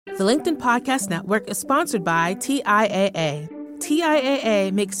The LinkedIn Podcast Network is sponsored by TIAA.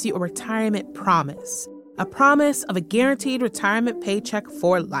 TIAA makes you a retirement promise, a promise of a guaranteed retirement paycheck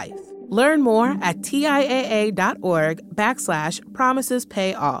for life. Learn more at TIAA.org/promises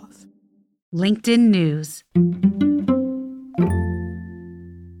pay off. LinkedIn News.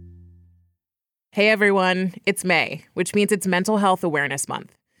 Hey everyone, it's May, which means it's Mental Health Awareness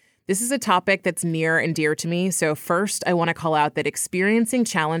Month. This is a topic that's near and dear to me, so first I want to call out that experiencing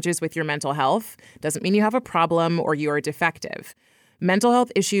challenges with your mental health doesn't mean you have a problem or you are defective. Mental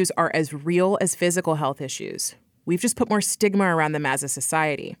health issues are as real as physical health issues. We've just put more stigma around them as a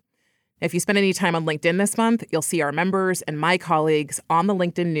society. If you spend any time on LinkedIn this month, you'll see our members and my colleagues on the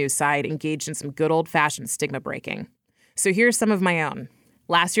LinkedIn news side engaged in some good old-fashioned stigma breaking. So here's some of my own.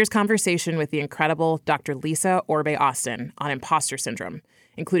 Last year's conversation with the incredible Dr. Lisa Orbe-Austin on imposter syndrome,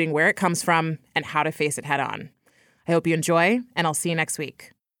 including where it comes from and how to face it head on. I hope you enjoy, and I'll see you next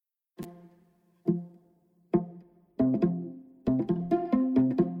week.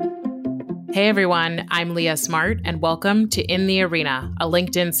 Hey everyone, I'm Leah Smart, and welcome to In the Arena, a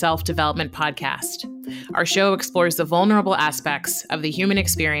LinkedIn self-development podcast. Our show explores the vulnerable aspects of the human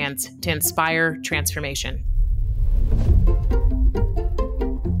experience to inspire transformation.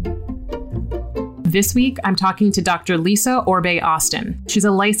 This week, I'm talking to Dr. Lisa Orbe-Austin. She's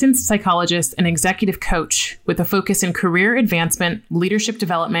a licensed psychologist and executive coach with a focus in career advancement, leadership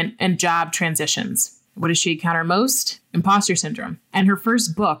development, and job transitions. What does she encounter most? Imposter syndrome. And her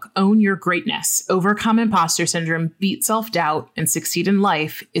first book, Own Your Greatness, Overcome Imposter Syndrome, Beat Self-Doubt, and Succeed in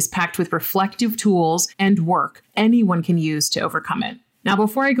Life, is packed with reflective tools and work anyone can use to overcome it. Now,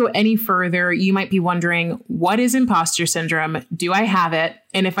 before I go any further, you might be wondering, what is imposter syndrome? Do I have it?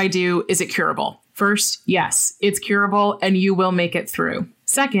 And if I do, is it curable? First, yes, it's curable and you will make it through.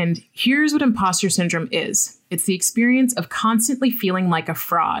 Second, here's what imposter syndrome is. It's the experience of constantly feeling like a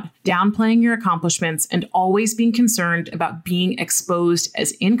fraud, downplaying your accomplishments, and always being concerned about being exposed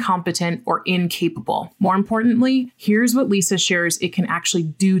as incompetent or incapable. More importantly, here's what Lisa shares it can actually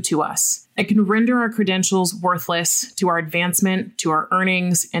do to us. It can render our credentials worthless to our advancement, to our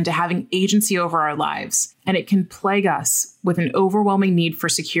earnings, and to having agency over our lives. And it can plague us with an overwhelming need for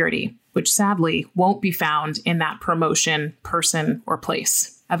security, which sadly won't be found in that promotion, person, or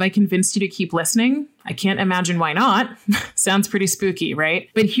place. Have I convinced you to keep listening? I can't imagine why not. Sounds pretty spooky, right?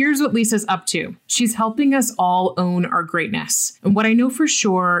 But here's what Lisa's up to. She's helping us all own our greatness. And what I know for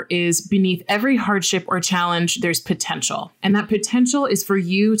sure is beneath every hardship or challenge, there's potential. And that potential is for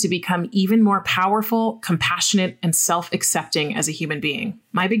you to become even more powerful, compassionate, and self-accepting as a human being.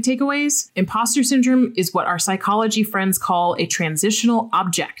 My big takeaways? Imposter syndrome is what our psychology friends call a transitional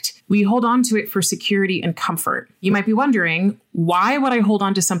object. We hold on to it for security and comfort. You might be wondering, why would I hold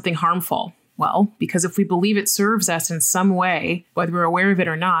on to something harmful? Well, because if we believe it serves us in some way, whether we're aware of it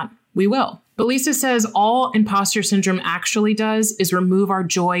or not, we will. But Lisa says all imposter syndrome actually does is remove our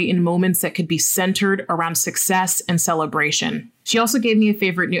joy in moments that could be centered around success and celebration. She also gave me a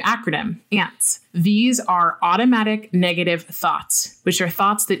favorite new acronym, ANTS. These are automatic negative thoughts, which are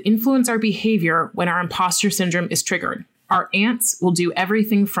thoughts that influence our behavior when our imposter syndrome is triggered. Our ants will do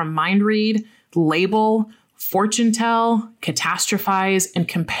everything from mind read, label, fortune tell, catastrophize, and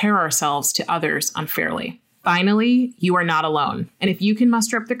compare ourselves to others unfairly. Finally, you are not alone. And if you can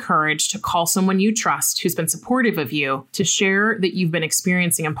muster up the courage to call someone you trust who's been supportive of you to share that you've been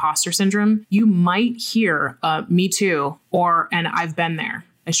experiencing imposter syndrome, you might hear me too, or an I've been there.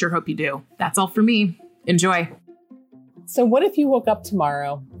 I sure hope you do. That's all for me. Enjoy. So what if you woke up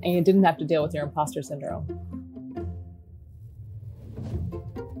tomorrow and you didn't have to deal with your imposter syndrome?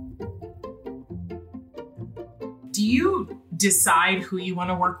 Do you decide who you want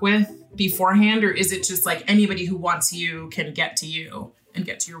to work with beforehand, or is it just like anybody who wants you can get to you and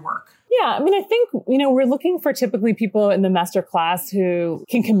get to your work? Yeah, I mean, I think, we're looking for typically people in the master class who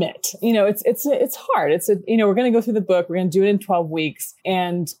can commit. It's hard. We're going to go through the book. We're going to do it in 12 weeks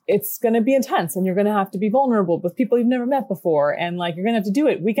and it's going to be intense and you're going to have to be vulnerable with people you've never met before. And you're going to have to do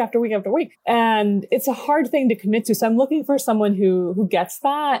it week after week after week. And it's a hard thing to commit to. So I'm looking for someone who gets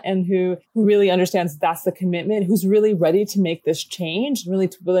that and who really understands that's the commitment, who's really ready to make this change, really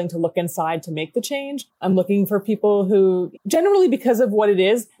willing to look inside to make the change. I'm looking for people who generally, because of what it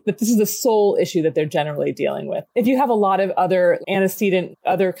is, that this is the sole issue that they're generally dealing with. If you have a lot of other antecedent,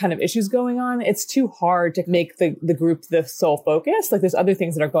 other kind of issues going on, it's too hard to make the group the sole focus. There's other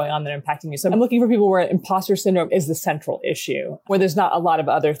things that are going on that are impacting you. So I'm looking for people where imposter syndrome is the central issue, where there's not a lot of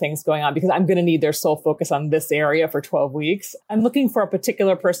other things going on, because I'm going to need their sole focus on this area for 12 weeks. I'm looking for a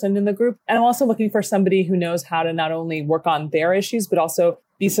particular person in the group. And I'm also looking for somebody who knows how to not only work on their issues, but also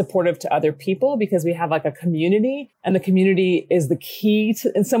be supportive to other people because we have like a community, and the community is the key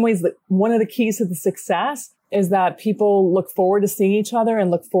to, in some ways, one of the keys to the success is that people look forward to seeing each other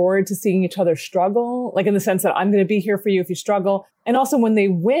and look forward to seeing each other struggle, like in the sense that I'm going to be here for you if you struggle. And also when they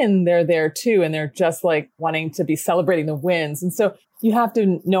win, they're there too. And they're just like wanting to be celebrating the wins. And so you have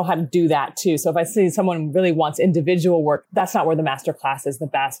to know how to do that too. So if I see someone really wants individual work, that's not where the masterclass is the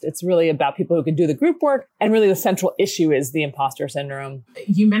best. It's really about people who can do the group work. And really the central issue is the imposter syndrome.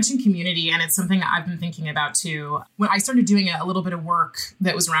 You mentioned community, and it's something I've been thinking about too. When I started doing a little bit of work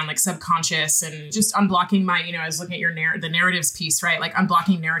that was around like subconscious and just unblocking my, I was looking at your the narratives piece, right? Like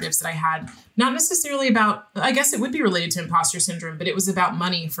unblocking narratives that I had, not necessarily about, I guess it would be related to imposter syndrome, but it was about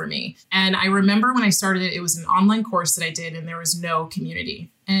money for me. And I remember when I started it was an online course that I did and there was no community.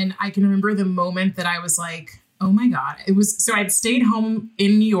 And I can remember the moment that I was like, oh my God. So I'd stayed home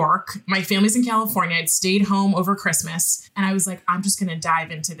in New York. My family's in California. I'd stayed home over Christmas. And I was like, I'm just going to dive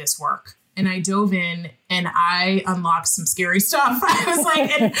into this work. And I dove in and I unlocked some scary stuff. I was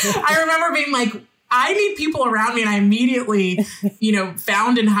like, and I remember being like, I need people around me. And I immediately,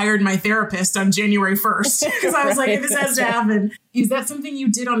 found and hired my therapist on January 1st because I was like, this has to happen. Is that something you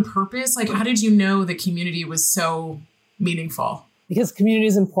did on purpose? Like, how did you know the community was so meaningful? Because community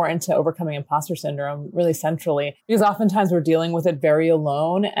is important to overcoming imposter syndrome really centrally, because oftentimes we're dealing with it very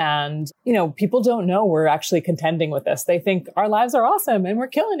alone. And, people don't know we're actually contending with this. They think our lives are awesome and we're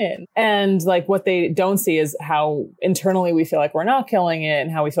killing it. And like what they don't see is how internally we feel like we're not killing it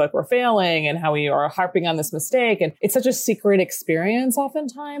and how we feel like we're failing and how we are harping on this mistake. And it's such a secret experience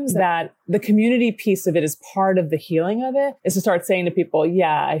oftentimes that the community piece of it is part of the healing of it, is to start saying to people,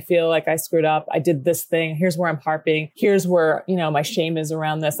 yeah, I feel like I screwed up. I did this thing. Here's where I'm harping. Here's where, my shame is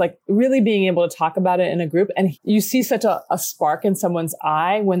around this. Like really being able to talk about it in a group. And you see such a spark in someone's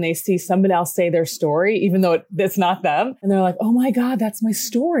eye when they see somebody else say their story, even though it's not them. And they're like, oh my God, that's my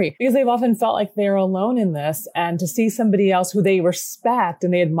story. Because they've often felt like they're alone in this. And to see somebody else who they respect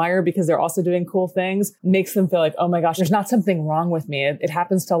and they admire because they're also doing cool things makes them feel like, oh my gosh, there's not something wrong with me. It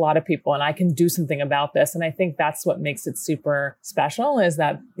happens to a lot of people and I can do something about this. And I think that's what makes it super special, is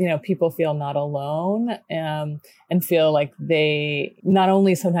that, people feel not alone and feel like they not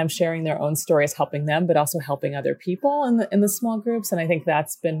only sometimes sharing their own stories, helping them, but also helping other people in the small groups. And I think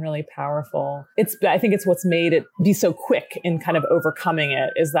that's been really powerful. I think it's what's made it be so quick in kind of overcoming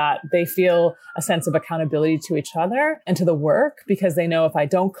it, is that they feel a sense of accountability to each other and to the work, because they know if I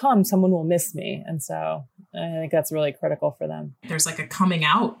don't come, someone will miss me. And so I think that's really critical for them. There's like a coming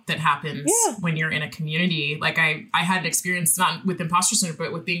out that happens when you're in a community. Like I had an experience not with imposter syndrome,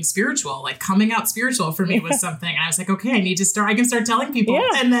 but with being spiritual. Like coming out spiritual for me was something. And I was like, okay, I can start telling people. Yeah.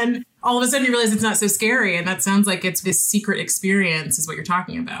 And then all of a sudden you realize it's not so scary. And that sounds like it's this secret experience is what you're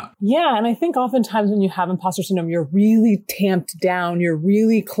talking about. Yeah. And I think oftentimes when you have imposter syndrome, you're really tamped down, you're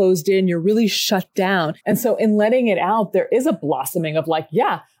really closed in, you're really shut down. And so in letting it out, there is a blossoming of like,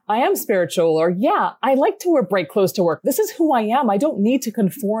 yeah, I am spiritual, or yeah, I like to wear bright clothes to work. This is who I am. I don't need to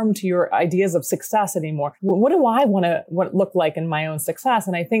conform to your ideas of success anymore. What do I want to look like in my own success?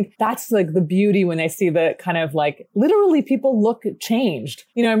 And I think that's like the beauty when I see the kind of like literally people look changed.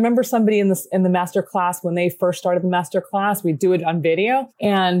 I remember somebody in the master class, when they first started the master class, we'd do it on video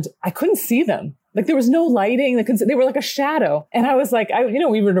and I couldn't see them. Like there was no lighting. They were like a shadow. And I was like,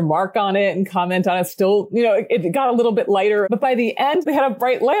 we would remark on it and comment on it still, it got a little bit lighter. But by the end, they had a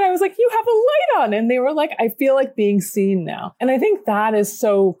bright light. I was like, you have a light on. And they were like, I feel like being seen now. And I think that is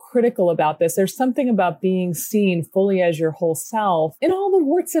so critical about this. There's something about being seen fully as your whole self in all the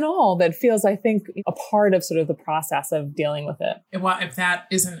warts and all that feels, I think, a part of sort of the process of dealing with it. If that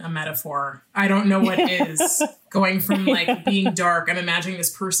isn't a metaphor, I don't know what is. Going from like being dark, I'm imagining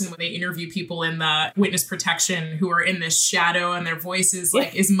this person when they interview people in the witness protection who are in this shadow and their voices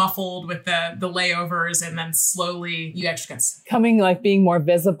like is muffled with the layovers, and then slowly you actually get coming, like being more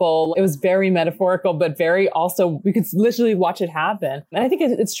visible. It was very metaphorical, but very also, we could literally watch it happen. And I think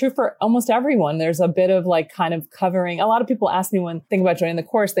it's true for almost everyone. There's a bit of like kind of covering. A lot of people ask me when think about joining the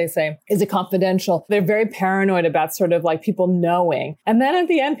course, they say, is it confidential? They're very paranoid about sort of like people knowing. And then at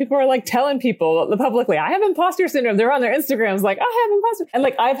the end, people are like telling people publicly, I have imposter syndrome. They're on their Instagrams like, I have imposter. And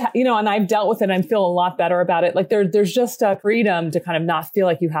like I've dealt with it and I feel a lot better about it. Like there's just a freedom to kind of not feel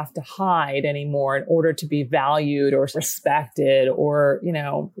like you have to hide anymore in order to be valued or respected or,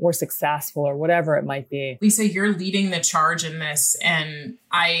 or successful or whatever it might be. Lisa, you're leading the charge in this. And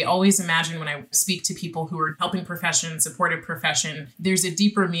I always imagine when I speak to people who are helping profession, supportive profession, there's a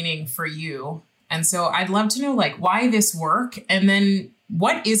deeper meaning for you. And so I'd love to know like why this work, and then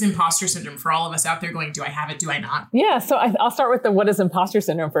What is imposter syndrome for all of us out there going, do I have it? Do I not? Yeah. So I'll start with the what is imposter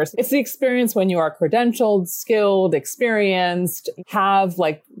syndrome first. It's the experience when you are credentialed, skilled, experienced, have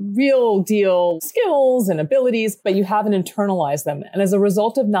like real deal skills and abilities, but you haven't internalized them. And as a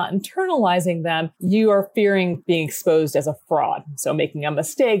result of not internalizing them, you are fearing being exposed as a fraud. So making a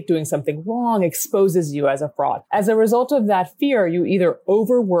mistake, doing something wrong exposes you as a fraud. As a result of that fear, you either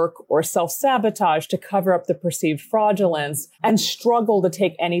overwork or self-sabotage to cover up the perceived fraudulence and struggle to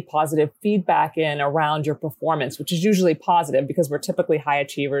take any positive feedback in around your performance, which is usually positive because we're typically high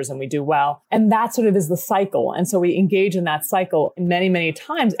achievers and we do well. And that sort of is the cycle. And so we engage in that cycle many, many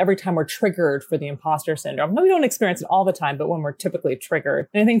times every time we're triggered for the imposter syndrome. No, we don't experience it all the time, but when we're typically triggered.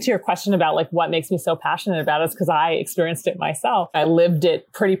 And I think to your question about like what makes me so passionate about it is because I experienced it myself. I lived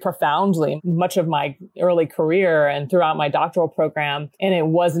it pretty profoundly much of my early career and throughout my doctoral program. And it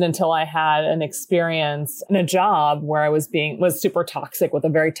wasn't until I had an experience in a job where I was super toxic with a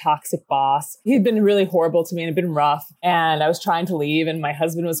very toxic boss. He'd been really horrible to me and had been rough. And I was trying to leave and my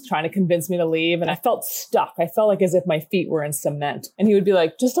husband was trying to convince me to leave. And I felt stuck. I felt like as if my feet were in cement. And he would be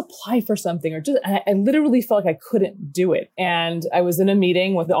like, just apply for something I literally felt like I couldn't do it. And I was in a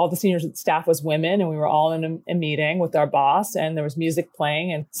meeting with all the senior staff was women and we were all in a meeting with our boss and there was music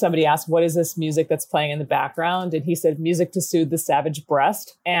playing and somebody asked, what is this music that's playing in the background? And he said, music to soothe the savage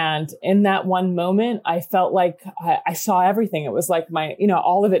breast. And in that one moment, I felt like I saw everything. It was like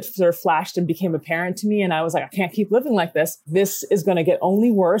all of it sort of flashed and became apparent to me. And I was like, I can't keep living like this. This is going to get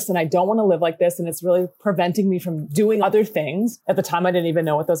only worse. And I don't want to live like this. And it's really preventing me from doing other things. At the time, I didn't even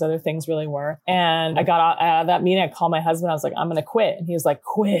know what those other things really were. And I got out of that meeting. I called my husband. I was like, I'm going to quit. And he was like,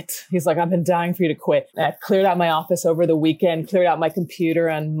 quit. He's like, I've been dying for you to quit. And I cleared out my office over the weekend, cleared out my computer.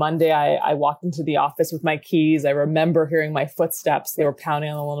 On Monday, I walked into the office with my keys. I remember hearing my footsteps. They were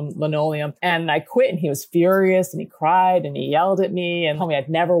pounding on the linoleum. And I quit. And he was furious and he cried and he yelled at me and told me I'd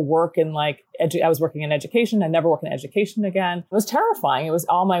never work in I was working in education. I'd never work in education again. It was terrifying. It was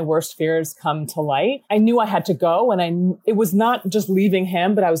all my worst fears come to light. I knew I had to go and it was not just leaving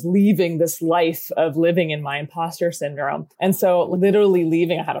him, but I was leaving this life of living in my imposter syndrome. And so literally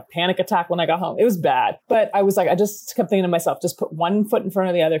leaving, I had a panic attack when I got home. It was bad. But I was like, I just kept thinking to myself, just put one foot in front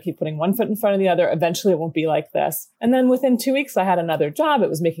of the other, keep putting one foot in front of the other. Eventually it won't be like this. And then within 2 weeks, I had another job. It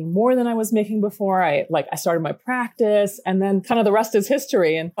was making more than I was making before. I started my practice and then kind of the rest is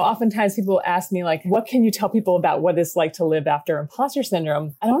history. And oftentimes people ask me like, what can you tell people about what it's like to live after imposter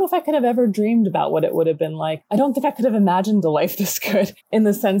syndrome? I don't know if I could have ever dreamed about what it would have been like. I don't think I could have imagined a life this good in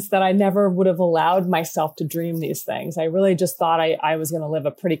the sense that I never would have allowed myself to dream these things. I really just thought I was going to live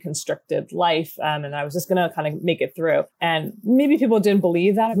a pretty constricted life and I was just going to kind of make it through. And maybe people didn't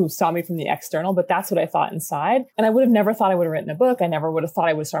believe that who saw me from the external, but that's what I thought inside. And I would have never thought I would have written a book. I never would have thought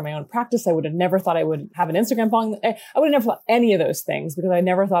I would start my own practice. I would have never thought I would have an Instagram following. I would have never thought any of those things because I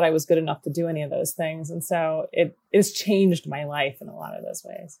never thought I was good enough to do any of those things. And so it has changed my life in a lot of those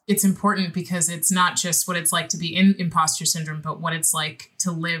ways. It's important because it's not just what it's like to be in imposter syndrome, but what it's like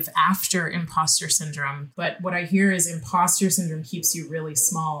to live after imposter syndrome. But what I hear is imposter syndrome keeps you really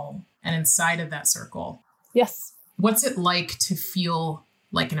small and inside of that circle. Yes. What's it like to feel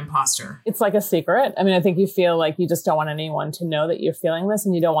like an imposter? It's like a secret. I mean, I think you feel like you just don't want anyone to know that you're feeling this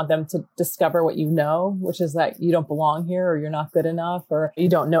and you don't want them to discover what you know, which is that you don't belong here or you're not good enough or you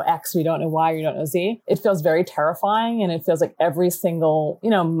don't know X or you don't know Y or you don't know Z. It feels very terrifying and it feels like every single,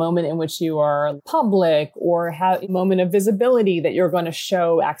 moment in which you are public or have a moment of visibility that you're going to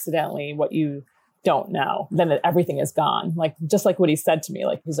show accidentally what you don't know, then everything is gone. Like, just like what he said to me,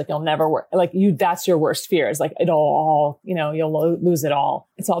 like, he's like, you'll never work. Like that's your worst fear. It's like, it'll all, you'll lose it all.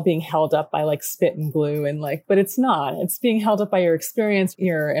 It's all being held up by like spit and glue and but it's not. It's being held up by your experience,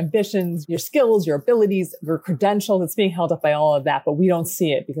 your ambitions, your skills, your abilities, your credentials. It's being held up by all of that, but we don't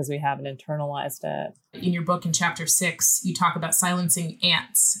see it because we haven't internalized it. In your book in chapter 6, you talk about silencing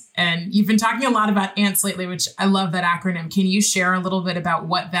ants. And you've been talking a lot about ants lately, which I love that acronym. Can you share a little bit about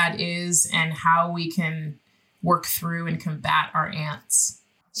what that is and how we can work through and combat our ants?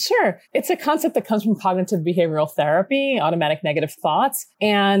 Sure. It's a concept that comes from cognitive behavioral therapy, automatic negative thoughts.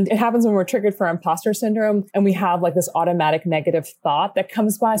 And it happens when we're triggered for imposter syndrome and we have like this automatic negative thought that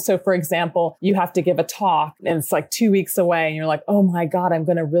comes by. So for example, you have to give a talk and it's like 2 weeks away and you're like, oh my God, I'm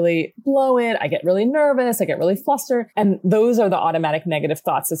going to really blow it. I get really nervous. I get really flustered. And those are the automatic negative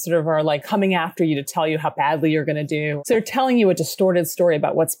thoughts that sort of are like coming after you to tell you how badly you're going to do. So they're telling you a distorted story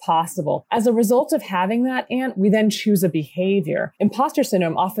about what's possible. As a result of having that ant, we then choose a behavior. Imposter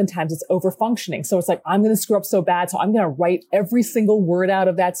syndrome oftentimes it's overfunctioning. So it's like, I'm going to screw up so bad. So I'm going to write every single word out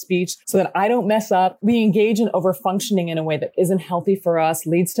of that speech so that I don't mess up. We engage in overfunctioning in a way that isn't healthy for us,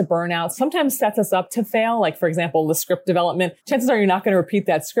 leads to burnout, sometimes sets us up to fail. Like, for example, the script development, chances are you're not going to repeat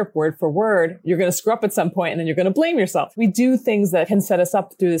that script word for word. You're going to screw up at some point and then you're going to blame yourself. We do things that can set us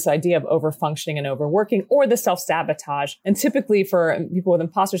up through this idea of overfunctioning and overworking, or the self-sabotage. And typically for people with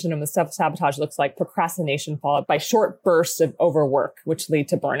imposter syndrome, the self-sabotage looks like procrastination followed by short bursts of overwork, which lead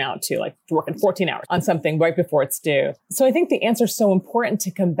to burnout too, like working 14 hours on something right before it's due. So I think the answer is so important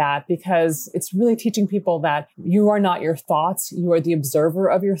to combat, because it's really teaching people that you are not your thoughts. You are the observer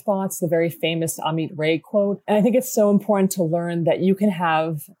of your thoughts, the very famous Amit Ray quote. And I think it's so important to learn that you can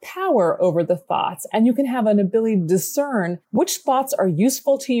have power over the thoughts, and you can have an ability to discern which thoughts are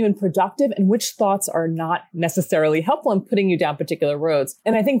useful to you and productive and which thoughts are not necessarily helpful and putting you down particular roads.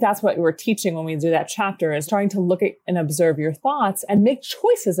 And I think that's what we're teaching when we do that chapter, is trying to look at and observe your thoughts and make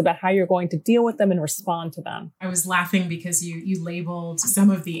choices about how you're going to deal with them and respond to them. I was laughing because you labeled some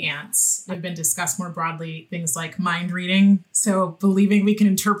of the ants that have been discussed more broadly, things like mind reading. So believing we can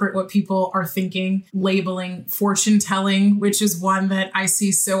interpret what people are thinking, labeling, fortune telling, which is one that I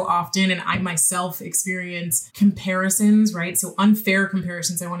see so often. And I myself experience comparisons, right? So unfair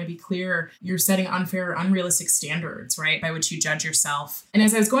comparisons. I want to be clear. You're setting unfair, unrealistic standards, right? By which you judge yourself. And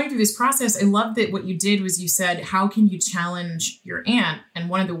as I was going through this process, I loved that what you did was you said, how can you challenge your ant? And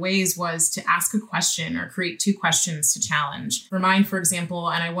one of the ways was to ask a question or create two questions to challenge. For mine, for example,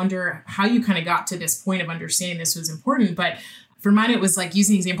 and I wonder how you kind of got to this point of understanding this was important, but for mine, it was like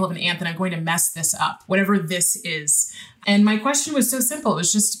using the example of an ant that I'm going to mess this up, whatever this is. And my question was so simple. It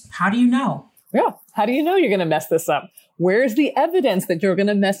was just, how do you know? Yeah. How do you know you're going to mess this up? Where's the evidence that you're going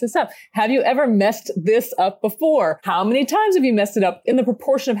to mess this up? Have you ever messed this up before? How many times have you messed it up in the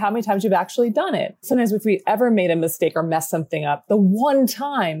proportion of how many times you've actually done it? Sometimes if we ever made a mistake or messed something up, the one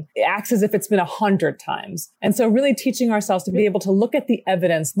time it acts as if it's been 100 times. And so really teaching ourselves to be able to look at the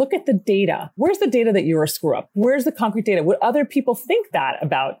evidence, look at the data. Where's the data that you're a screw up? Where's the concrete data? Would other people think that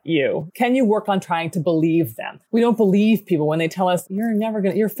about you? Can you work on trying to believe them? We don't believe people when they tell us,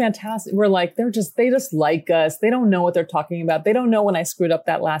 you're fantastic. We're like, they just like us. They don't know what they're talking about. They don't know when I screwed up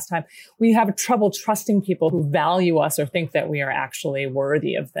that last time. We have trouble trusting people who value us or think that we are actually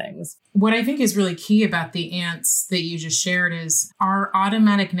worthy of things. What I think is really key about the ants that you just shared is our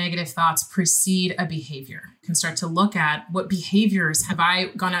automatic negative thoughts precede a behavior. You can start to look at what behaviors have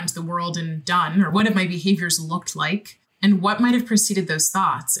I gone out into the world and done, or what have my behaviors looked like? And what might have preceded those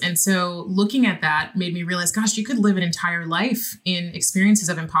thoughts? And so looking at that made me realize, gosh, you could live an entire life in experiences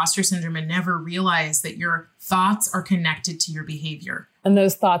of imposter syndrome and never realize that your thoughts are connected to your behavior. And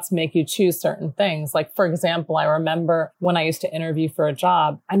those thoughts make you choose certain things. Like, for example, I remember when I used to interview for a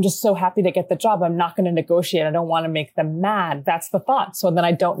job, I'm just so happy to get the job. I'm not going to negotiate. I don't want to make them mad. That's the thought. So then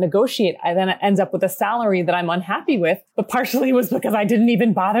I don't negotiate. I then end up with a salary that I'm unhappy with, but partially was because I didn't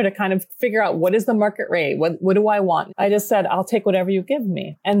even bother to kind of figure out what is the market rate? What do I want? I just said, I'll take whatever you give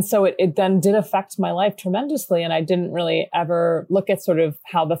me. And so it then did affect my life tremendously. And I didn't really ever look at sort of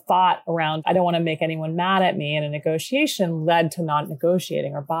how the thought around, I don't want to make anyone mad at me in a negotiation led to not negotiating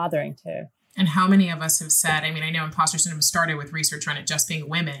or bothering to. And how many of us have said, I mean, I know imposter syndrome started with research on it just being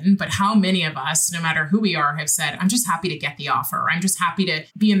women, but how many of us, no matter who we are, have said, I'm just happy to get the offer. I'm just happy to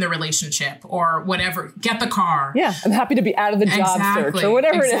be in the relationship or whatever, get the car. Yeah, I'm happy to be out of the job search or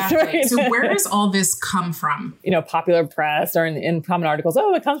whatever it is. Right? So where does all this come from? Popular press or in common articles.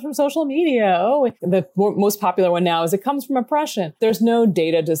 Oh, it comes from social media. Oh, the most popular one now is it comes from oppression. There's no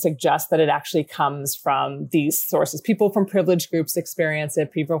data to suggest that it actually comes from these sources. People from privileged groups experience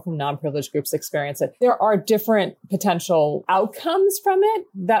it. People from non-privileged groups experience it. There are different potential outcomes from it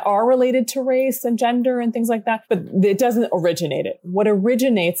that are related to race and gender and things like that, but it doesn't originate it. What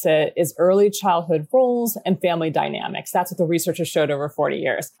originates it is early childhood roles and family dynamics. That's what the researchers showed over 40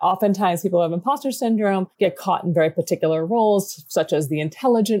 years. Oftentimes people who have imposter syndrome get caught in very particular roles, such as the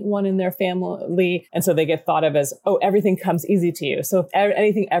intelligent one in their family. And so they get thought of as, oh, everything comes easy to you. So if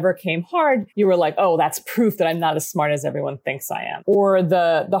anything ever came hard, you were like, oh, that's proof that I'm not as smart as everyone thinks I am. Or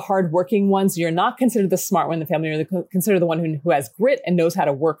the hardworking ones, you're not considered the smart one in the family. You're considered the one who has grit and knows how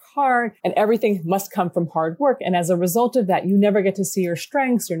to work hard, and everything must come from hard work. And as a result of that, you never get to see your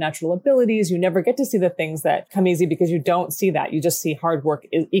strengths, your natural abilities. You never get to see the things that come easy because you don't see that. You just see hard work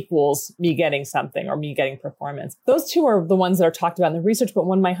equals me getting something or me getting performance. Those two are the ones that are talked about in the research. But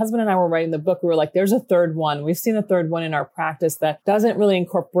when my husband and I were writing the book, we were like, there's a third one. We've seen a third one in our practice that doesn't really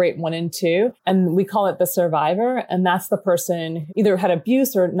incorporate 1 and 2. And we call it the survivor. And that's the person either had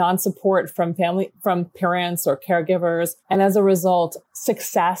abuse or non-support support from parents or caregivers. And as a result,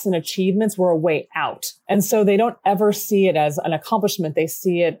 success and achievements were a way out. And so they don't ever see it as an accomplishment. They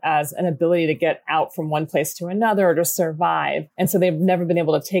see it as an ability to get out from one place to another or to survive. And so they've never been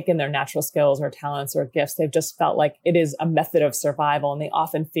able to take in their natural skills or talents or gifts. They've just felt like it is a method of survival. And they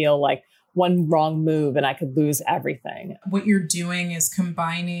often feel like one wrong move and I could lose everything. What you're doing is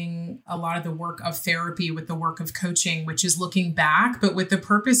combining a lot of the work of therapy with the work of coaching, which is looking back, but with the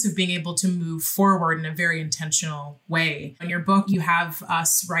purpose of being able to move forward in a very intentional way. In your book, you have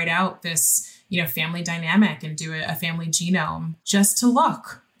us write out this, family dynamic and do a family genome just to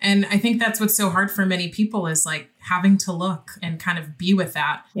look. And I think that's what's so hard for many people is like having to look and kind of be with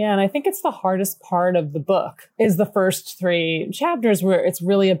that. Yeah. And I think it's the hardest part of the book is the first 3 chapters where it's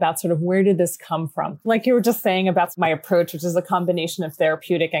really about sort of where did this come from? Like you were just saying about my approach, which is a combination of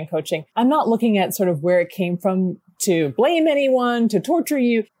therapeutic and coaching. I'm not looking at sort of where it came from to blame anyone, to torture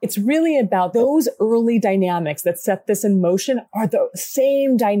you. It's really about those early dynamics that set this in motion are the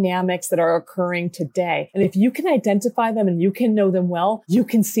same dynamics that are occurring today. And if you can identify them and you can know them well, you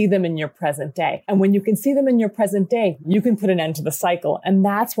can see them in your present day. And when you can see them in your present day, you can put an end to the cycle. And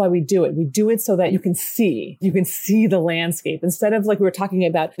that's why we do it. We do it so that you can see the landscape. Instead of like we were talking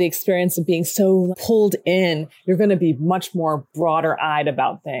about the experience of being so pulled in, you're going to be much more broader eyed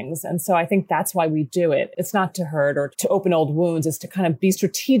about things. And so I think that's why we do it. It's not to hurt or to open old wounds, is to kind of be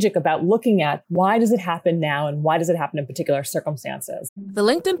strategic about looking at why does it happen now and why does it happen in particular circumstances. The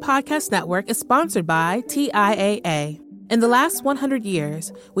LinkedIn Podcast Network is sponsored by TIAA. In the last 100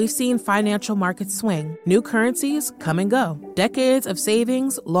 years, we've seen financial markets swing, new currencies come and go, decades of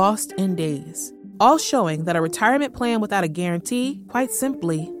savings lost in days, all showing that a retirement plan without a guarantee, quite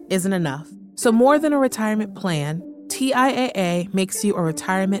simply, isn't enough. So more than a retirement plan, TIAA makes you a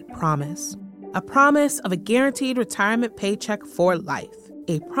retirement promise. A promise of a guaranteed retirement paycheck for life.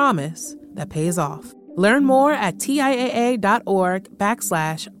 A promise that pays off. Learn more at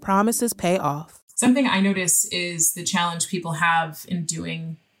TIAA.org/promisespayoff. Something I notice is the challenge people have in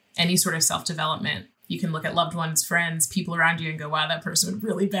doing any sort of self-development. You can look at loved ones, friends, people around you and go, wow, that person would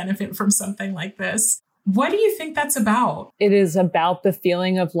really benefit from something like this. What do you think that's about? It is about the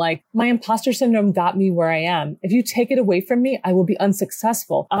feeling of like, my imposter syndrome got me where I am. If you take it away from me, I will be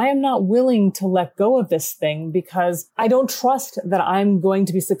unsuccessful. I am not willing to let go of this thing because I don't trust that I'm going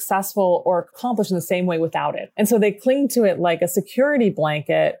to be successful or accomplished in the same way without it. And so they cling to it like a security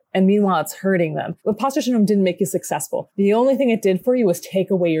blanket. And meanwhile, it's hurting them. Imposter syndrome didn't make you successful. The only thing it did for you was take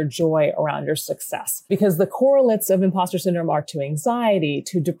away your joy around your success, because the correlates of imposter syndrome are to anxiety,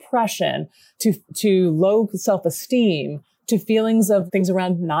 to depression, to low self-esteem, to feelings of things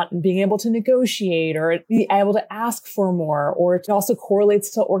around not being able to negotiate or be able to ask for more, or it also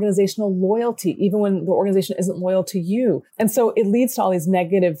correlates to organizational loyalty, even when the organization isn't loyal to you. And so it leads to all these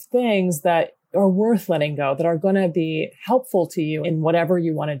negative things that are worth letting go, that are going to be helpful to you in whatever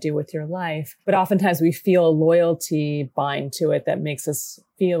you want to do with your life. But oftentimes we feel a loyalty bind to it that makes us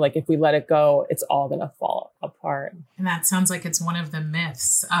feel like if we let it go, it's all going to fall apart. And that sounds like it's one of the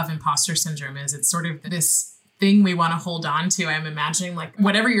myths of imposter syndrome. Is it's sort of this thing we want to hold on to. I'm imagining like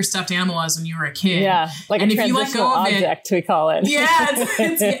whatever your stuffed animal was when you were a kid. Yeah. Like and a transitional object, we call it. Yeah.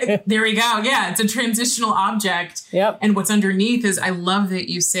 It's, there we go. Yeah. It's a transitional object. Yep. And what's underneath is I love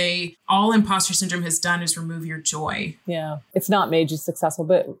that you say all imposter syndrome has done is remove your joy. Yeah. It's not made you successful,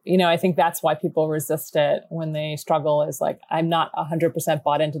 but I think that's why people resist it when they struggle is like, I'm not 100%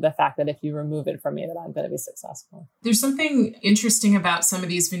 bought into the fact that if you remove it from me, that I'm going to be successful. There's something interesting about some of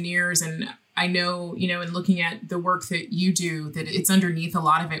these veneers, and I know, in looking at the work that you do, that it's underneath a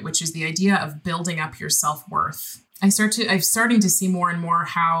lot of it, which is the idea of building up your self-worth. I'm starting to see more and more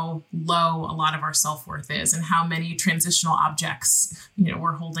how low a lot of our self-worth is and how many transitional objects,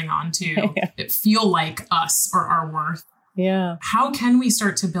 we're holding on to that feel like us or our worth. Yeah. How can we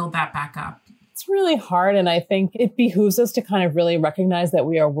start to build that back up? It's really hard. And I think it behooves us to kind of really recognize that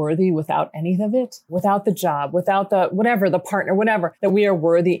we are worthy without any of it, without the job, without the whatever, the partner, whatever, that we are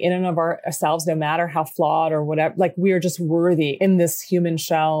worthy in and of ourselves, no matter how flawed or whatever. Like we are just worthy in this human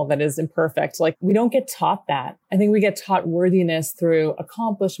shell that is imperfect. Like we don't get taught that. I think we get taught worthiness through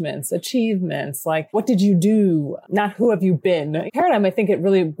accomplishments, achievements, like what did you do? Not who have you been? Paradigm, I think it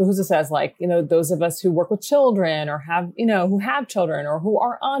really behooves us as like, those of us who work with children or have, who have children or who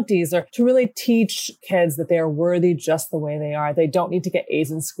are aunties, or to really teach kids that they are worthy just the way they are. They don't need to get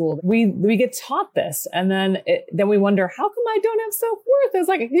A's in school. We get taught this. And then we wonder, how come I don't have self-worth? It's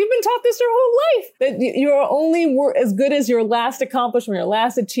like, you've been taught this your whole life, that you're only as good as your last accomplishment, your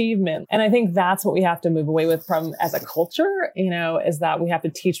last achievement. And I think that's what we have to move away with from from as a culture, is that we have to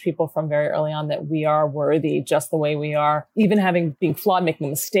teach people from very early on that we are worthy just the way we are. Even being flawed, making a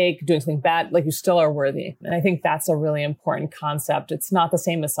mistake, doing something bad, like you still are worthy. And I think that's a really important concept. It's not the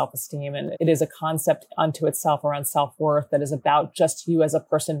same as self-esteem. And it is a concept unto itself around self-worth that is about just you as a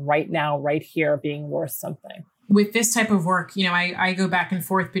person right now, right here, being worth something. With this type of work, I go back and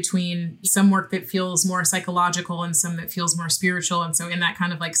forth between some work that feels more psychological and some that feels more spiritual. And so in that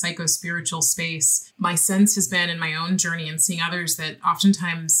kind of like psycho-spiritual space, my sense has been in my own journey and seeing others that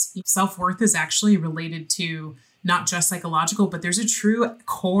oftentimes self-worth is actually related to not just psychological, but there's a true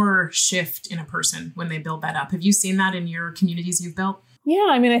core shift in a person when they build that up. Have you seen that in your communities you've built? Yeah,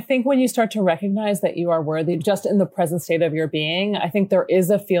 I think when you start to recognize that you are worthy just in the present state of your being, I think there is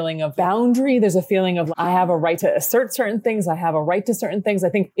a feeling of boundary. There's a feeling of I have a right to assert certain things. I have a right to certain things.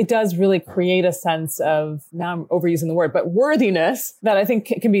 I think it does really create a sense of, now I'm overusing the word, but worthiness that I think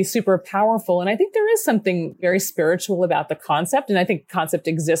can be super powerful. And I think there is something very spiritual about the concept. And I think concept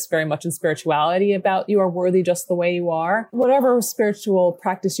exists very much in spirituality about you are worthy just the way you are. Whatever spiritual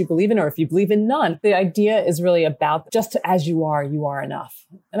practice you believe in, or if you believe in none, the idea is really about just as you are enough.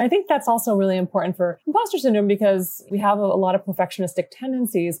 And I think that's also really important for imposter syndrome because we have a lot of perfectionistic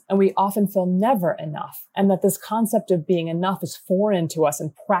tendencies and we often feel never enough. And that this concept of being enough is foreign to us,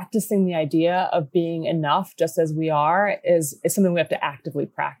 and practicing the idea of being enough just as we are is something we have to actively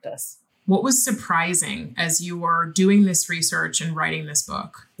practice. What was surprising as you were doing this research and writing this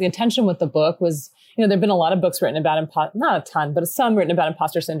book? The intention with the book was, there've been a lot of books written about, not a ton, but some written about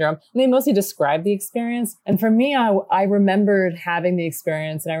imposter syndrome. And they mostly describe the experience. And for me, I remembered having the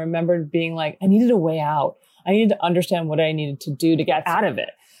experience, and I remembered being like, I needed a way out. I needed to understand what I needed to do to get out of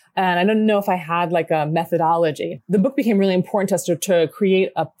it. And I don't know if I had like a methodology. The book became really important to us to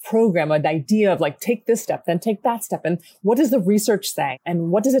create a program, an idea of like, take this step, then take that step. And what does the research say?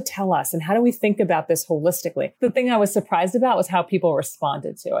 And what does it tell us? And how do we think about this holistically? The thing I was surprised about was how people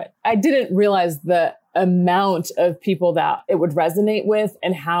responded to it. I didn't realize the amount of people that it would resonate with,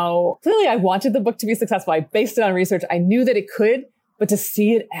 and how clearly I wanted the book to be successful. I based it on research. I knew that it could, but to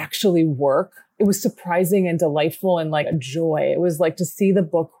see it actually work, it was surprising and delightful and like a joy. It was like to see the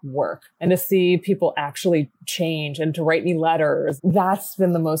book work and to see people actually change and to write me letters. That's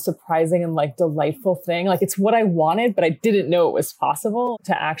been the most surprising and like delightful thing. Like it's what I wanted, but I didn't know it was possible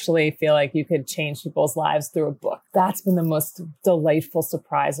to actually feel like you could change people's lives through a book. That's been the most delightful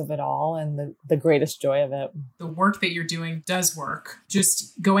surprise of it all and the greatest joy of it. The work that you're doing does work.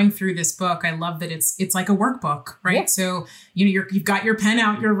 Just going through this book, I love that it's like a workbook, right? Yeah. So you've got your pen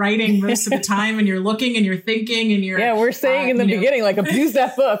out, you're writing most of the time, and you're looking and you're thinking and you're... Yeah, we're saying in the beginning, like, abuse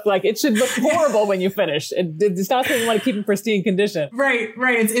that book. Like, it should look horrible when you finish. It's not something you want to keep in pristine condition. Right.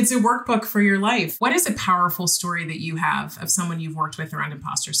 It's a workbook for your life. What is a powerful story that you have of someone you've worked with around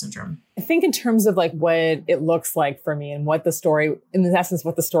imposter syndrome? I think in terms of like what it looks like for me and what the story, in essence,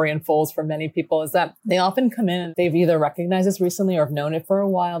 what the story unfolds for many people is that they often come in and they've either recognized this recently or have known it for a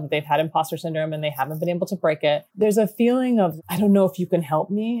while, that they've had imposter syndrome and they haven't been able to break it. There's a feeling of, I don't know if you can help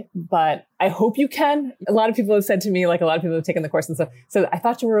me, but I hope you can. A lot of people have said to me, like a lot of people have taken the course and stuff, so I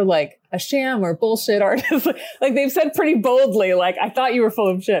thought you were like a sham or bullshit artist. Like they've said pretty boldly, like, I thought you were full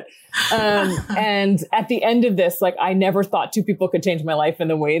of shit. And at the end of this, like, I never thought two people could change my life in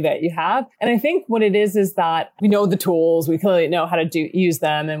the way that you have. And I think what it is that we know the tools, we clearly know how to use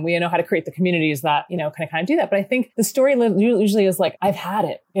them, and we know how to create the communities that, kind of do that. But I think the story usually is like, I've had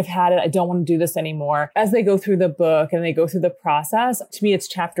it. I don't want to do this anymore. As they go through the book and they go through the process, to me, it's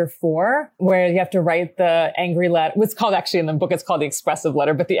chapter 4, where you have to write the angry letter. What's called actually in the book, it's called the expressive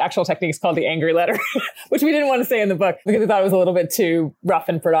letter, but the actual technique is called the angry letter, which we didn't want to say in the book because we thought it was a little bit too rough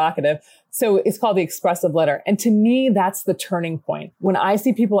and provocative. So it's called the expressive letter. And to me, that's the turning point. When I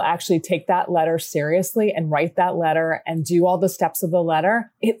see people actually take that letter seriously and write that letter and do all the steps of the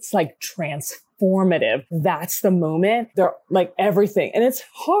letter, it's like transformative. That's the moment. They're like everything. And it's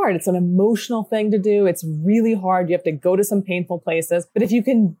hard. It's an emotional thing to do. It's really hard. You have to go to some painful places. But if you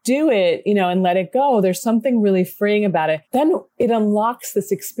can do it, and let it go, there's something really freeing about it. Then it unlocks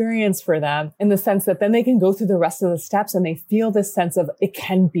this experience for them in the sense that then they can go through the rest of the steps and they feel this sense of it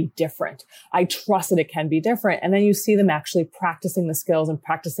can be different. I trust that it can be different. And then you see them actually practicing the skills and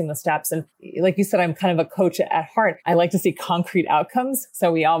practicing the steps. And like you said, I'm kind of a coach at heart. I like to see concrete outcomes.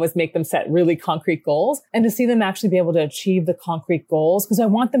 So we always make them set really concrete concrete goals and to see them actually be able to achieve the concrete goals, because I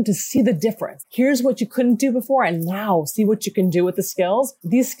want them to see the difference. Here's what you couldn't do before, and now see what you can do with the skills.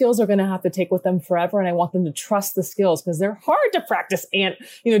 These skills are going to have to take with them forever, and I want them to trust the skills because they're hard to practice.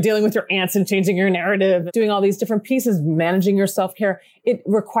 Dealing with your ants and changing your narrative, doing all these different pieces, managing your self-care. It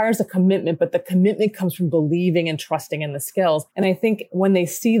requires a commitment, but the commitment comes from believing and trusting in the skills. And I think when they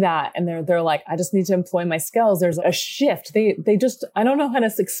see that and they're like, I just need to employ my skills, there's a shift. They just, I don't know how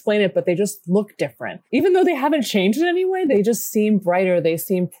to explain it, but they just look different. Even though they haven't changed in any way, they just seem brighter. They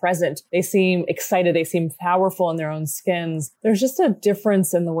seem present. They seem excited. They seem powerful in their own skins. There's just a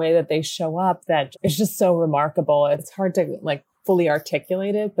difference in the way that they show up that is just so remarkable. It's hard to fully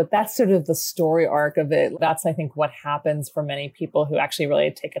articulated, but that's sort of the story arc of it. That's, I think, what happens for many people who actually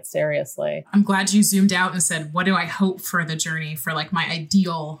really take it seriously. I'm glad you zoomed out and said, what do I hope for the journey for my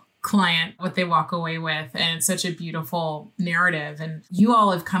ideal client, what they walk away with? And it's such a beautiful narrative. And you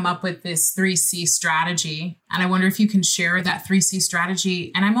all have come up with this 3C strategy. And I wonder if you can share that 3C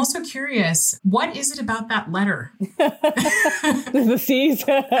strategy. And I'm also curious, what is it about that letter? The C's?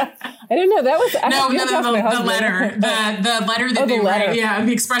 I don't know. That was the letter. The letter that they write. Yeah,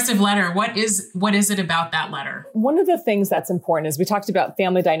 the expressive letter. What is it about that letter? One of the things that's important is we talked about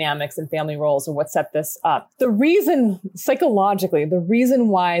family dynamics and family roles and what set this up. The reason, psychologically, the reason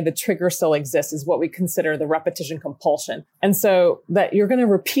why the trigger still exists is what we consider the repetition compulsion. And so that you're going to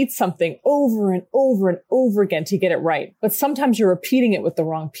repeat something over and over and over again to get it right. But sometimes you're repeating it with the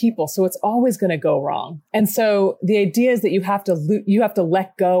wrong people. So it's always going to go wrong. And so the idea is that you have to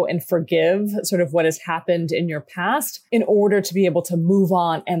let go and forgive sort of what has happened in your past in order to be able to move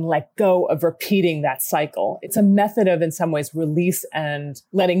on and let go of repeating that cycle. It's a method of, in some ways, release and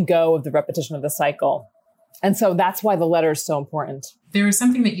letting go of the repetition of the cycle. And so that's why the letter is so important. There was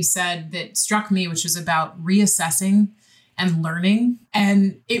something that you said that struck me, which was about reassessing and learning.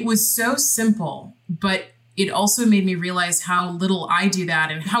 And it was so simple, but it also made me realize how little I do that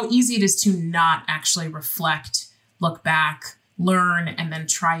and how easy it is to not actually reflect, look back, learn, and then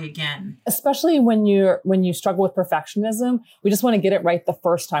try again. Especially when you struggle with perfectionism, we just want to get it right the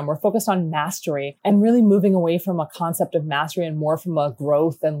first time. We're focused on mastery and really moving away from a concept of mastery and more from a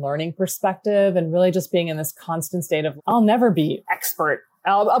growth and learning perspective, and really just being in this constant state of, I'll never be expert.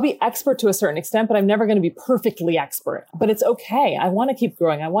 I'll be expert to a certain extent, but I'm never going to be perfectly expert. But it's okay. I want to keep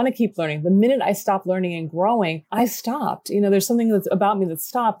growing. I want to keep learning. The minute I stop learning and growing, I stopped. There's something that's about me that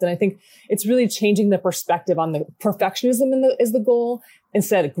stopped. And I think it's really changing the perspective on the perfectionism is the goal.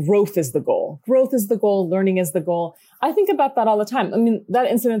 Instead, growth is the goal. Growth is the goal. Learning is the goal. I think about that all the time. I mean, that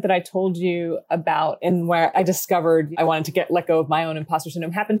incident that I told you about and where I discovered I wanted to let go of my own imposter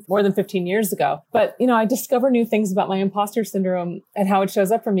syndrome happened more than 15 years ago. But, I discover new things about my imposter syndrome and how it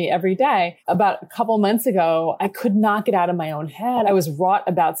shows up for me every day. About a couple months ago, I could not get out of my own head. I was wrought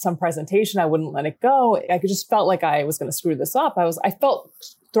about some presentation. I wouldn't let it go. I just felt like I was going to screw this up. I felt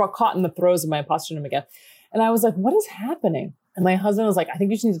caught in the throes of my imposter syndrome again. And I was like, what is happening? And my husband was like, I think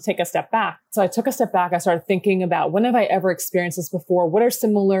you just need to take a step back. So I took a step back. I started thinking about, when have I ever experienced this before? What are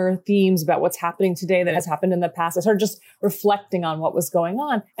similar themes about what's happening today that has happened in the past? I started just reflecting on what was going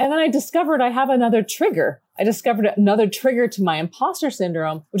on. And then I discovered I have another trigger. I discovered another trigger to my imposter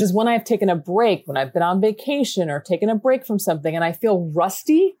syndrome, which is when I've taken a break, when I've been on vacation or taken a break from something and I feel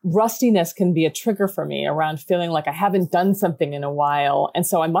rusty. Rustiness can be a trigger for me around feeling like I haven't done something in a while. And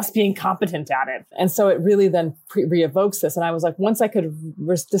so I must be incompetent at it. And so it really then re-evokes this. And I was like, once I could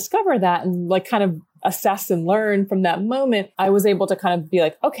discover that and kind of assess and learn from that moment, I was able to kind of be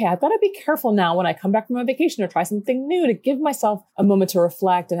like, okay, I've got to be careful now when I come back from my vacation or try something new, to give myself a moment to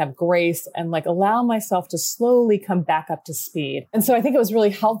reflect and have grace and allow myself to slowly come back up to speed. And so I think it was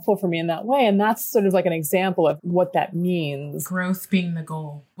really helpful for me in that way. And that's sort of an example of what that means. Growth being the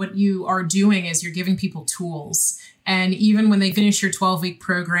goal. What you are doing is you're giving people tools. And even when they finish your 12-week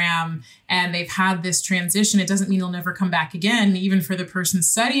program and they've had this transition, it doesn't mean they'll never come back again. Even for the person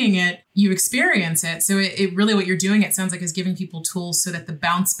studying it, you experience it. So it really, what you're doing, it sounds like, is giving people tools so that the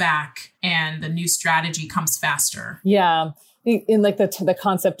bounce back and the new strategy comes faster. Yeah. In the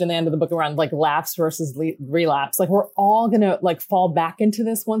concept in the end of the book around lapse versus relapse, we're all going to fall back into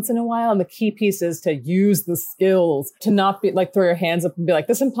this once in a while. And the key piece is to use the skills, to not be throw your hands up and be like,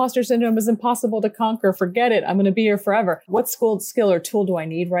 this imposter syndrome is impossible to conquer. Forget it. I'm going to be here forever. What skill or tool do I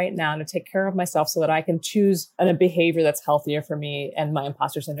need right now to take care of myself so that I can choose a behavior that's healthier for me and my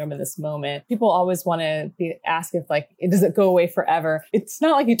imposter syndrome in this moment? People always want to ask if does it go away forever? It's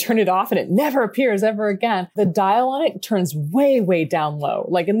not like you turn it off and it never appears ever again. The dial on it turns way, way down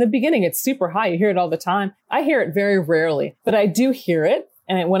low. In the beginning, it's super high. You hear it all the time. I hear it very rarely, but I do hear it.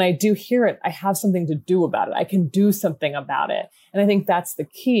 And when I do hear it, I have something to do about it. I can do something about it. And I think that's the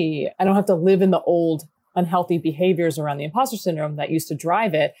key. I don't have to live in the old unhealthy behaviors around the imposter syndrome that used to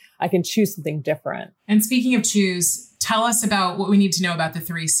drive it. I can choose something different. And speaking of choose, tell us about what we need to know about the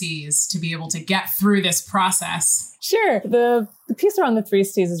 3 C's to be able to get through this process. Sure. The piece around the 3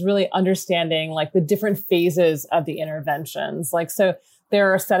 C's is really understanding like the different phases of the interventions. So there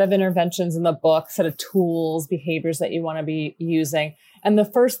are a set of interventions in the book, set of tools, behaviors that you want to be using. And the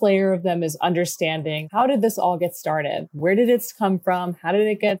first layer of them is understanding, how did this all get started? Where did it come from? How did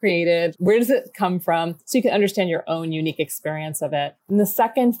it get created? Where does it come from? So you can understand your own unique experience of it. In the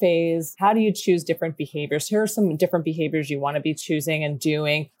second phase, how do you choose different behaviors? Here are some different behaviors you want to be choosing and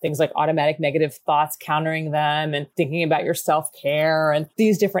doing. Things like automatic negative thoughts, countering them, and thinking about your self-care, and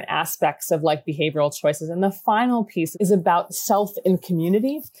these different aspects of like behavioral choices. And the final piece is about self and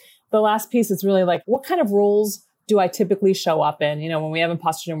community. The last piece is really like, what kind of roles do I typically show up in? When we have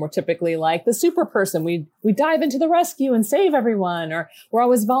imposter syndrome, we're typically like the super person. We dive into the rescue and save everyone, or we're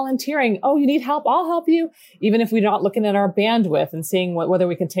always volunteering. Oh, you need help? I'll help you. Even if we're not looking at our bandwidth and seeing whether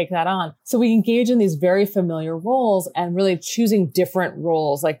we can take that on. So we engage in these very familiar roles and really choosing different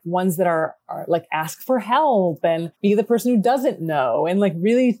roles, like ones that are like ask for help and be the person who doesn't know, and like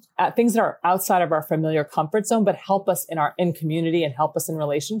really things that are outside of our familiar comfort zone, but help us in community and help us in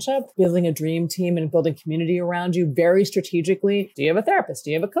relationship, building a dream team and building community around you very strategically. Do you have a therapist?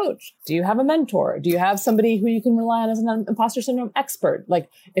 Do you have a coach? Do you have a mentor? Do you have somebody who you can rely on as an imposter syndrome expert? Like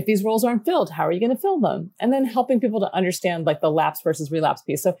if these roles aren't filled, how are you going to fill them? And then helping people to understand like the lapse versus relapse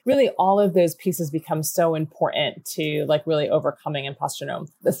piece. So really all of those pieces become so important to like really overcoming imposter syndrome.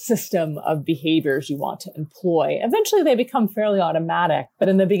 The system of behaviors you want to employ. Eventually they become fairly automatic, but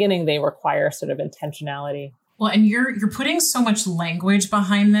in the beginning they require sort of intentionality. Well, and you're putting so much language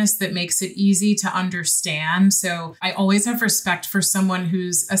behind this that makes it easy to understand. So I always have respect for someone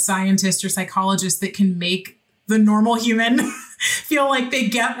who's a scientist or psychologist that can make the normal human feel like they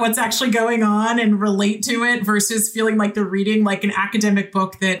get what's actually going on and relate to it versus feeling like they're reading like an academic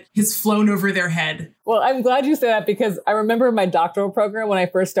book that has flown over their head. Well, I'm glad you said that, because I remember in my doctoral program when I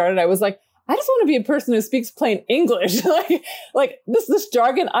first started, I was like, I just want to be a person who speaks plain English. like this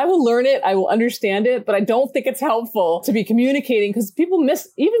jargon, I will learn it. I will understand it, but I don't think it's helpful to be communicating because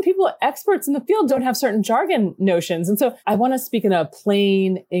even people experts in the field don't have certain jargon notions. And so I want to speak in a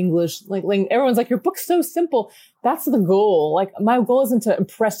plain English, like everyone's like, your book's so simple. That's the goal. Like my goal isn't to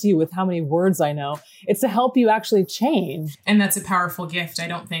impress you with how many words I know. It's to help you actually change. And that's a powerful gift. I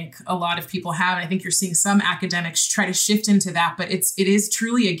don't think a lot of people have. And I think you're seeing some academics try to shift into that, but it is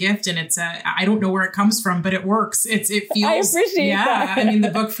truly a gift. And I don't know where it comes from, but it works. It feels, I appreciate that. I mean,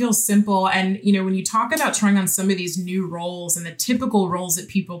 the book feels simple. And, when you talk about trying on some of these new roles and the typical roles that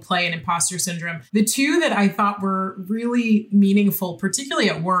people play in imposter syndrome, the two that I thought were really meaningful, particularly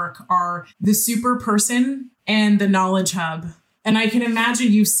at work, are the super person and the knowledge hub. And I can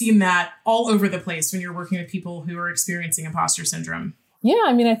imagine you've seen that all over the place when you're working with people who are experiencing imposter syndrome. Yeah,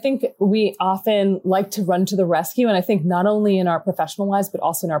 I mean, I think we often like to run to the rescue. And I think not only in our professional lives, but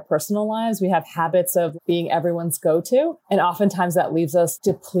also in our personal lives, we have habits of being everyone's go-to. And oftentimes that leaves us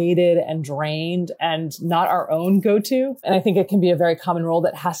depleted and drained and not our own go-to. And I think it can be a very common role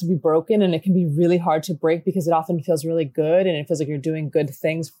that has to be broken. And it can be really hard to break because it often feels really good. And it feels like you're doing good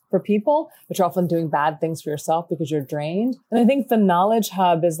things for people, but you're often doing bad things for yourself because you're drained. And I think the knowledge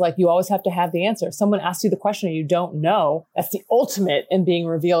hub is like, you always have to have the answer. If someone asks you the question and you don't know, that's the ultimate in being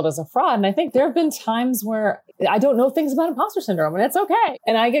revealed as a fraud. And I think there have been times where I don't know things about imposter syndrome and it's okay.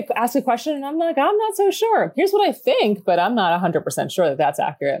 And I get asked a question and I'm like, I'm not so sure. Here's what I think, but I'm not 100% sure that that's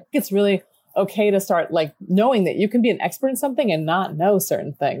accurate. It's really okay to start like knowing that you can be an expert in something and not know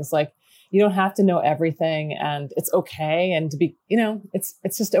certain things. Like you don't have to know everything and it's okay. And to be,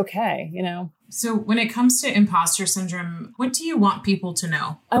 it's just okay, So when it comes to imposter syndrome, what do you want people to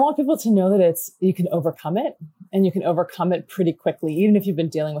know? I want people to know that you can overcome it. And you can overcome it pretty quickly, even if you've been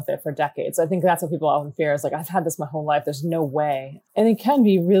dealing with it for decades. I think that's what people often fear is like, I've had this my whole life. There's no way. And it can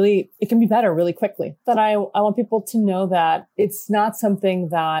be better really quickly. But I want people to know that it's not something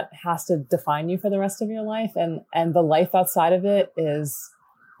that has to define you for the rest of your life. And the life outside of it is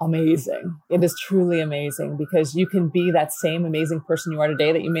amazing. It is truly amazing because you can be that same amazing person you are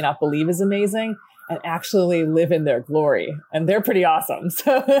today that you may not believe is amazing and actually live in their glory. And they're pretty awesome.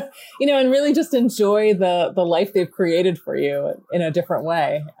 So, and really just enjoy the life they've created for you in a different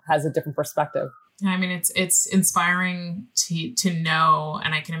way, has a different perspective. I mean, it's inspiring to know,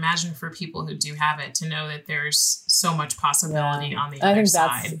 and I can imagine for people who do have it, to know that there's so much possibility on the other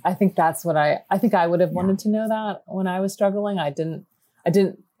side. I think that's what I think I would have wanted to know that when I was struggling. I didn't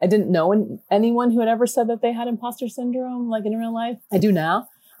know anyone who had ever said that they had imposter syndrome, like in real life. I do now.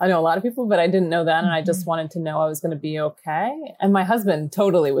 I know a lot of people, but I didn't know that. And I just wanted to know I was going to be okay. And my husband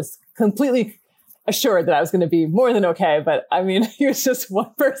totally was completely assured that I was going to be more than okay. But I mean, he was just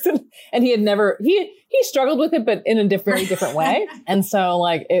one person, and he struggled with it, but in a very different way. And so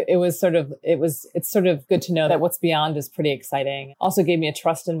like, it's sort of good to know that what's beyond is pretty exciting. Also gave me a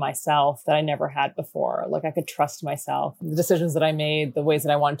trust in myself that I never had before. Like I could trust myself, the decisions that I made, the ways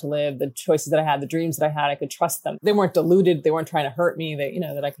that I wanted to live, the choices that I had, the dreams that I had, I could trust them. They weren't diluted. They weren't trying to hurt me.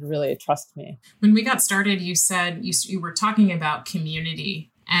 That I could really trust me. When we got started, you said you were talking about community.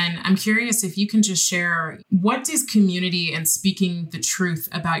 And I'm curious if you can just share, what does community and speaking the truth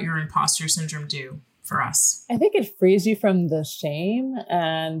about your imposter syndrome do for us? I think it frees you from the shame,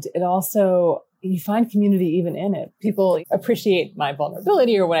 and it also, you find community even in it. People appreciate my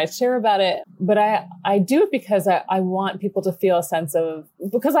vulnerability or when I share about it, but I do it because I want people to feel a sense of,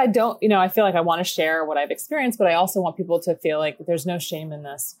 because I feel like I want to share what I've experienced, but I also want people to feel like there's no shame in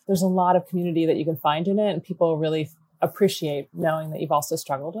this. There's a lot of community that you can find in it, and people really appreciate knowing that you've also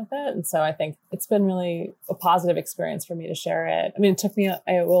struggled with it. And so I think it's been really a positive experience for me to share it. I mean,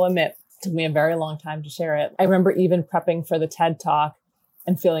 I will admit, it took me a very long time to share it. I remember even prepping for the TED Talk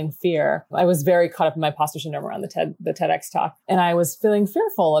and feeling fear. I was very caught up in my imposter syndrome around the TEDx talk. And I was feeling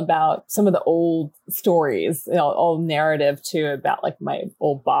fearful about some of the old stories, old narrative too, about like my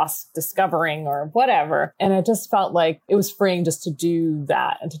old boss discovering or whatever. And I just felt like it was freeing just to do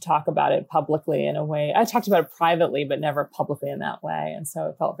that and to talk about it publicly in a way. I talked about it privately, but never publicly in that way. And so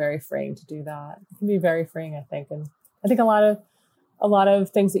it felt very freeing to do that. It can be very freeing, I think. And I think a lot of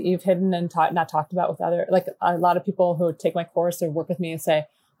things that you've hidden and not talked about with like a lot of people who take my course or work with me and say,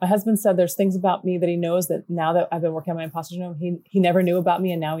 my husband said there's things about me that he knows that now that I've been working on my imposter syndrome, he never knew about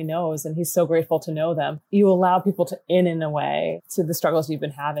me, and now he knows, and he's so grateful to know them. You allow people to in a way to the struggles you've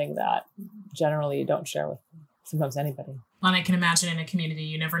been having that generally you don't share with sometimes anybody. And I can imagine in a community,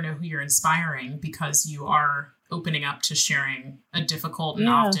 you never know who you're inspiring because you are opening up to sharing a difficult and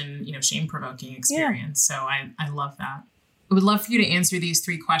often, shame-provoking experience. So I love that. I would love for you to answer these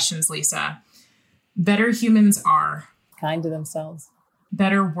 3 questions, Lisa. Better humans are kind to themselves.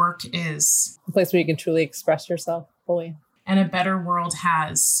 Better work is a place where you can truly express yourself fully. And a better world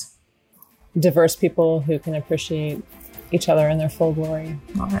has diverse people who can appreciate each other in their full glory.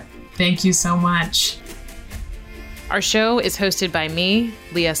 Love it. Thank you so much. Our show is hosted by me,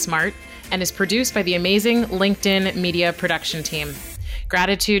 Leah Smart, and is produced by the amazing LinkedIn media production team.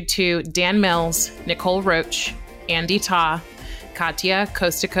 Gratitude to Dan Mills, Nicole Roach, Andy Ta, Katya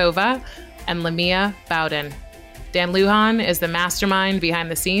Kostakova, and Lamia Bowden. Dan Lujan is the mastermind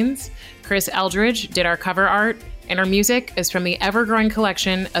behind the scenes. Chris Eldridge did our cover art, and our music is from the ever-growing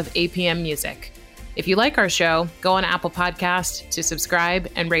collection of APM Music. If you like our show, go on Apple Podcasts to subscribe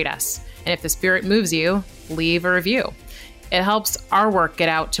and rate us. And if the spirit moves you, leave a review. It helps our work get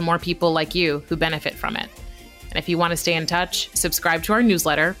out to more people like you who benefit from it. And if you want to stay in touch, subscribe to our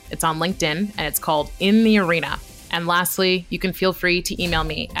newsletter. It's on LinkedIn, and it's called In the Arena. And lastly, you can feel free to email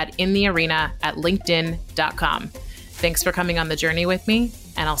me at inthearena@linkedin.com. Thanks for coming on the journey with me,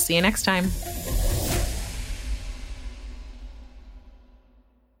 and I'll see you next time.